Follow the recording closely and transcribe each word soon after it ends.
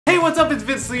what's up? It's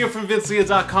Vince Leo from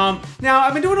VinceLeo.com. Now,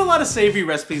 I've been doing a lot of savory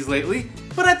recipes lately,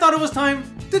 but I thought it was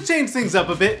time to change things up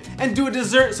a bit and do a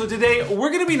dessert. So today,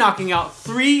 we're gonna be knocking out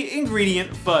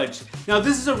 3-ingredient fudge. Now,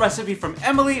 this is a recipe from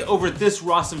Emily over at This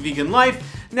Rawsome Vegan Life.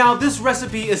 Now, this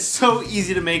recipe is so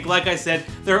easy to make. Like I said,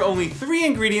 there are only 3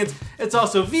 ingredients. It's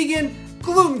also vegan,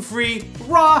 gluten-free,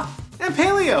 raw, and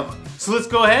paleo. So let's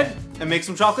go ahead and make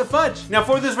some chocolate fudge. Now,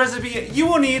 for this recipe, you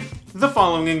will need the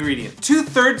following ingredients: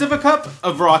 2/3 of a cup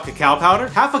of raw cacao powder,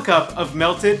 1/2 cup of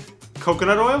melted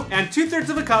coconut oil, and 2/3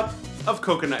 of a cup of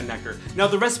coconut nectar. Now,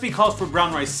 the recipe calls for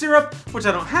brown rice syrup, which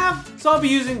I don't have, so I'll be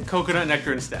using coconut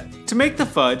nectar instead. To make the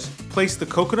fudge, place the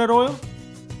coconut oil,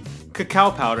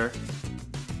 cacao powder,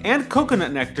 and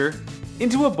coconut nectar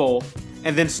into a bowl,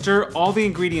 and then stir all the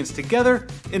ingredients together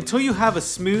until you have a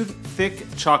smooth,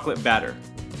 thick chocolate batter.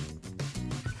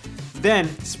 Then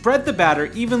spread the batter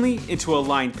evenly into a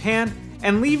lined pan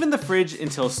and leave in the fridge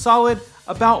until solid,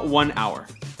 about 1 hour.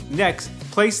 Next,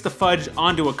 place the fudge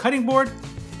onto a cutting board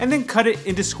and then cut it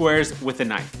into squares with a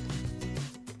knife.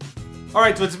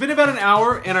 Alright, so it's been about an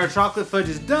hour and our chocolate fudge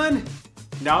is done.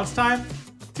 Now it's time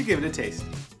to give it a taste.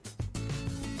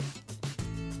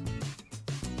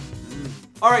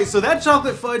 Alright, so that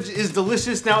chocolate fudge is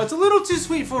delicious. Now, it's a little too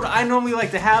sweet for what I normally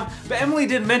like to have, but Emily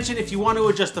did mention if you want to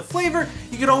adjust the flavor,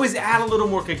 you can always add a little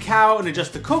more cacao and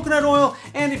adjust the coconut oil,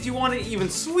 and if you want it even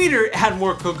sweeter, add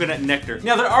more coconut nectar.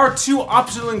 Now, there are 2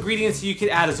 optional ingredients you could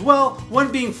add as well,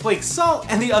 one being flake salt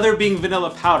and the other being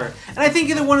vanilla powder. And I think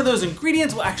either one of those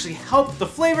ingredients will actually help the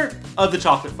flavor of the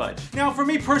chocolate fudge. Now, for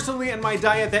me personally and my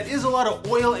diet, that is a lot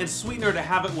of oil and sweetener to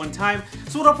have at one time,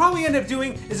 so what I'll probably end up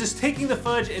doing is just taking the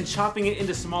fudge and chopping it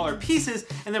into smaller pieces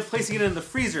and then placing it in the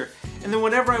freezer. And then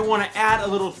whenever I want to add a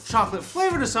little chocolate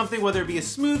flavor to something, whether it be a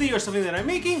smoothie or something that I'm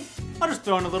making, I'll just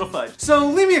throw in a little fudge. So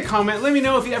leave me a comment, let me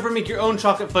know if you ever make your own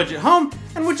chocolate fudge at home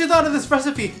and what you thought of this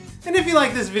recipe. And if you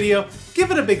like this video,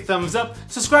 give it a big thumbs up,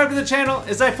 subscribe to the channel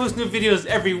as I post new videos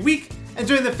every week, and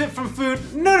join the Fit From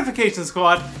Food notification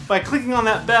squad by clicking on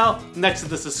that bell next to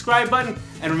the subscribe button.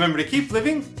 And remember to keep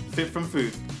living fit from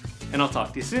food. And I'll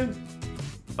talk to you soon.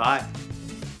 Bye.